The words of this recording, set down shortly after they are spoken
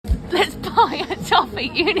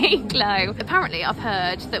at Uniqlo. Apparently I've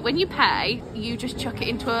heard that when you pay, you just chuck it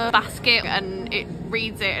into a basket and it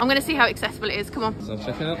reads it. I'm gonna see how accessible it is, come on. So I'll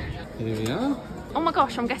check it out. Here we are. Oh my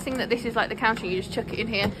gosh, I'm guessing that this is like the counter, you just chuck it in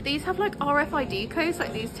here. These have like RFID codes,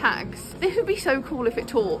 like these tags. This would be so cool if it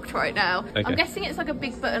talked right now. Okay. I'm guessing it's like a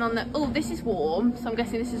big button on the, oh, this is warm, so I'm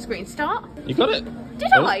guessing this is screen start. You got it?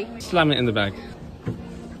 Did I? Slam it in the bag.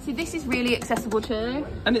 See, this is really accessible too.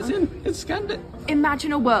 And it's in, it's scanned it.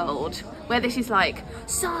 Imagine a world where this is like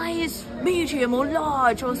size medium or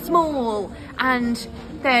large or small, and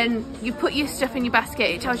then you put your stuff in your basket,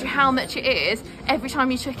 it tells you how much it is. Every time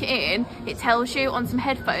you chuck it in, it tells you on some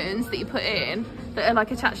headphones that you put in that are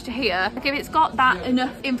like attached to here. Like if it's got that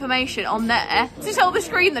enough information on there to tell the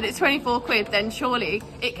screen that it's 24 quid, then surely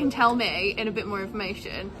it can tell me in a bit more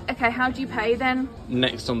information. Okay, how do you pay then?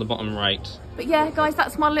 Next on the bottom right. But yeah, guys,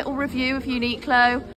 that's my little review of Uniqlo.